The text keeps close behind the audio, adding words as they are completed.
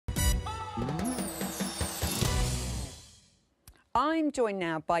I'm joined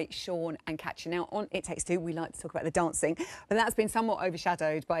now by Seann and Katya. Now, on It Takes Two, we like to talk about the dancing, but that's been somewhat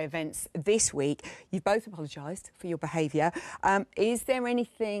overshadowed by events this week. You've both apologised for your behaviour. Is there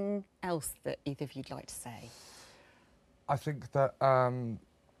anything else that either of you'd like to say? I think that,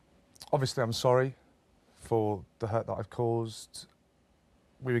 obviously, I'm sorry for the hurt that I've caused.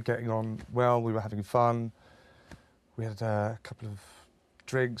 We were getting on well, we were having fun. We had a couple of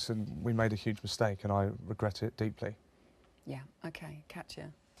drinks and we made a huge mistake, and I regret it deeply. Yeah, OK. Katya?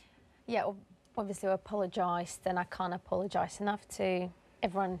 Yeah, obviously I apologised, and I can't apologise enough to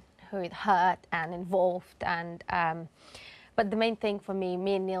everyone who it hurt and involved. And but the main thing for me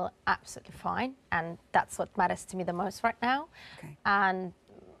and Neil are absolutely fine, and that's what matters to me the most right now. Okay. And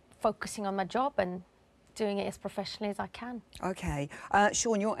focusing on my job and doing it as professionally as I can. OK.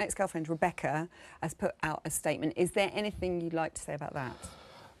 Seann, your ex-girlfriend Rebecca has put out a statement. Is there anything you'd like to say about that?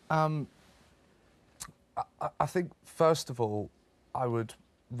 I think, first of all, I would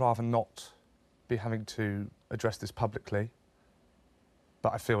rather not be having to address this publicly,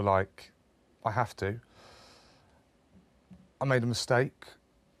 but I feel like I have to. I made a mistake,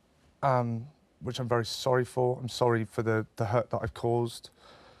 which I'm very sorry for. I'm sorry for the hurt that I've caused.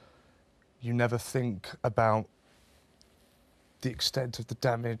 You never think about the extent of the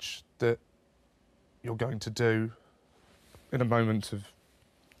damage that you're going to do in a moment of,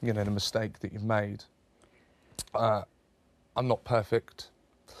 you know, the mistake that you've made. I'm not perfect,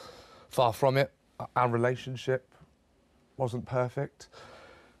 far from it. Our relationship wasn't perfect.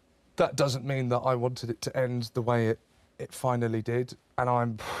 That doesn't mean that I wanted it to end the way it finally did, and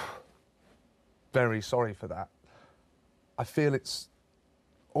I'm very sorry for that. I feel it's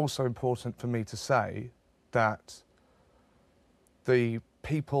also important for me to say that the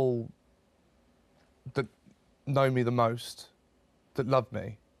people that know me the most, that love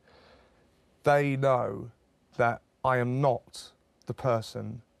me, they know that I am not the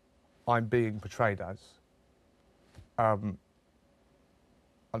person I'm being portrayed as. I'm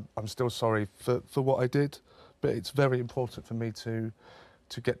still sorry for what I did, but it's very important for me to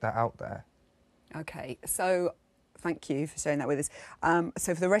get that out there. OK, so thank you for sharing that with us.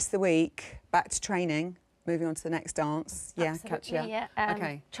 So for the rest of the week, back to training, moving on to the next dance. Yeah, Katya? Yeah.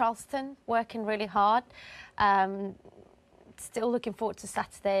 OK. Charleston, working really hard. Still looking forward to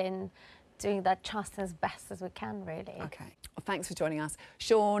Saturday and doing that Charleston as best as we can, really. OK. Well, thanks for joining us,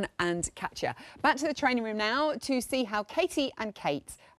 Seann and Katya. Back to the training room now to see how Katie and Kate